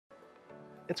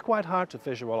It's quite hard to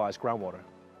visualize groundwater,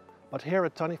 but here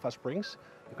at Taniwha Springs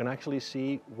you can actually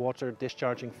see water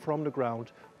discharging from the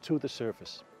ground to the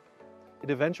surface. It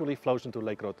eventually flows into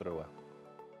Lake Rotorua.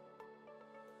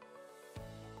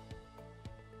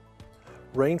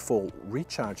 Rainfall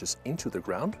recharges into the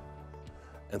ground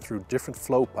and through different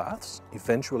flow paths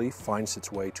eventually finds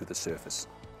its way to the surface.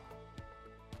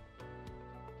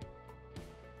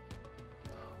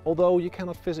 Although you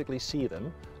cannot physically see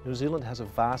them, New Zealand has a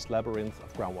vast labyrinth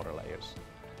of groundwater layers.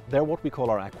 They're what we call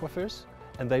our aquifers,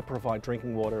 and they provide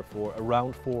drinking water for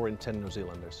around 4 in 10 New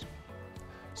Zealanders.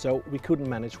 So we couldn't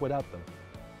manage without them.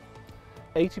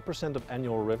 80% of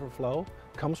annual river flow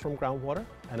comes from groundwater,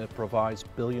 and it provides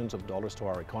billions of dollars to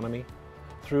our economy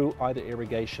through either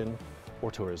irrigation or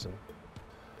tourism.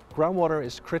 Groundwater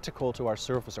is critical to our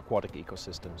surface aquatic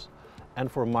ecosystems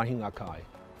and for mahi Ngāi,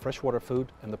 freshwater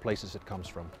food and the places it comes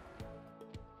from.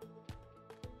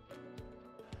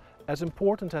 As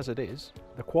important as it is,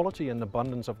 the quality and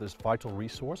abundance of this vital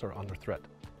resource are under threat.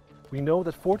 We know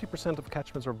that 40% of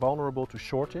catchments are vulnerable to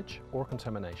shortage or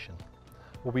contamination.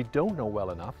 What we don't know well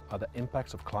enough are the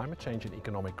impacts of climate change and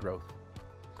economic growth.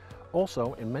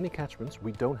 Also, in many catchments,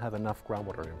 we don't have enough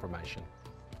groundwater information.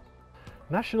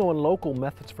 National and local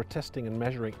methods for testing and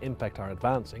measuring impact are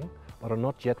advancing, but are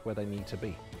not yet where they need to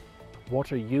be.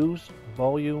 Water use,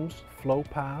 volumes, flow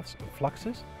paths and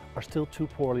fluxes are still too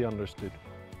poorly understood.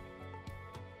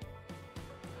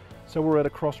 So we're at a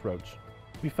crossroads.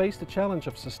 We face the challenge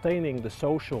of sustaining the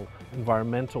social,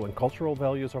 environmental and cultural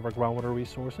values of our groundwater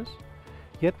resources,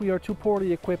 yet we are too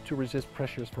poorly equipped to resist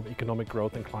pressures from economic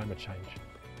growth and climate change.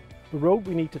 The road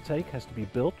we need to take has to be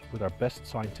built with our best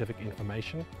scientific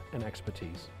information and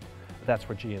expertise. That's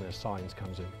where GNS Science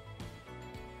comes in.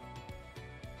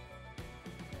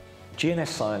 GNS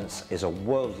Science is a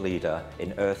world leader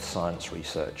in earth science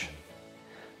research.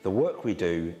 The work we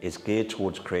do is geared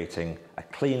towards creating a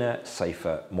cleaner,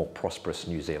 safer, more prosperous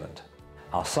New Zealand.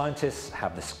 Our scientists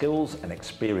have the skills and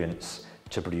experience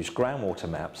to produce groundwater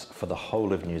maps for the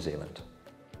whole of New Zealand.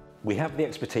 We have the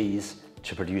expertise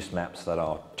to produce maps that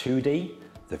are 2D,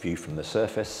 the view from the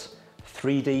surface,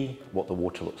 3D, what the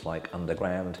water looks like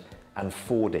underground, and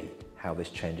 4D, how this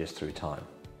changes through time.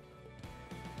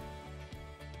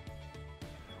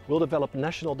 We'll develop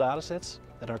national datasets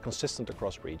that are consistent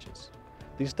across regions.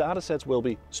 These datasets will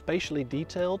be spatially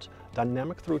detailed,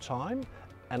 dynamic through time,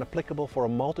 and applicable for a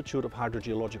multitude of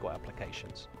hydrogeological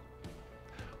applications.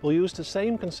 We'll use the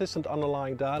same consistent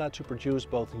underlying data to produce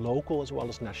both local as well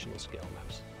as national scale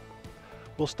maps.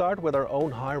 We'll start with our own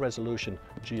high-resolution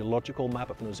geological map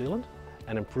of New Zealand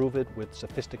and improve it with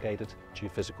sophisticated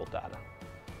geophysical data.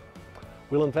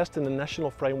 We'll invest in the national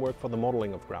framework for the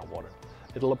modelling of groundwater.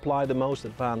 It'll apply the most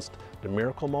advanced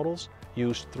numerical models,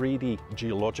 use 3D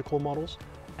geological models,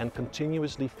 and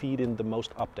continuously feed in the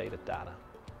most updated data.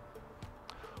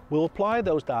 We'll apply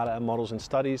those data and models in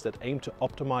studies that aim to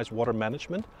optimize water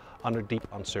management under deep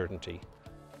uncertainty.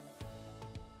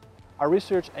 Our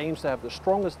research aims to have the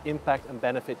strongest impact and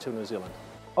benefit to New Zealand.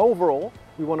 Overall,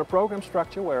 we want a program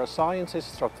structure where our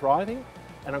scientists are thriving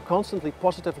and are constantly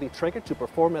positively triggered to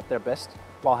perform at their best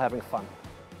while having fun.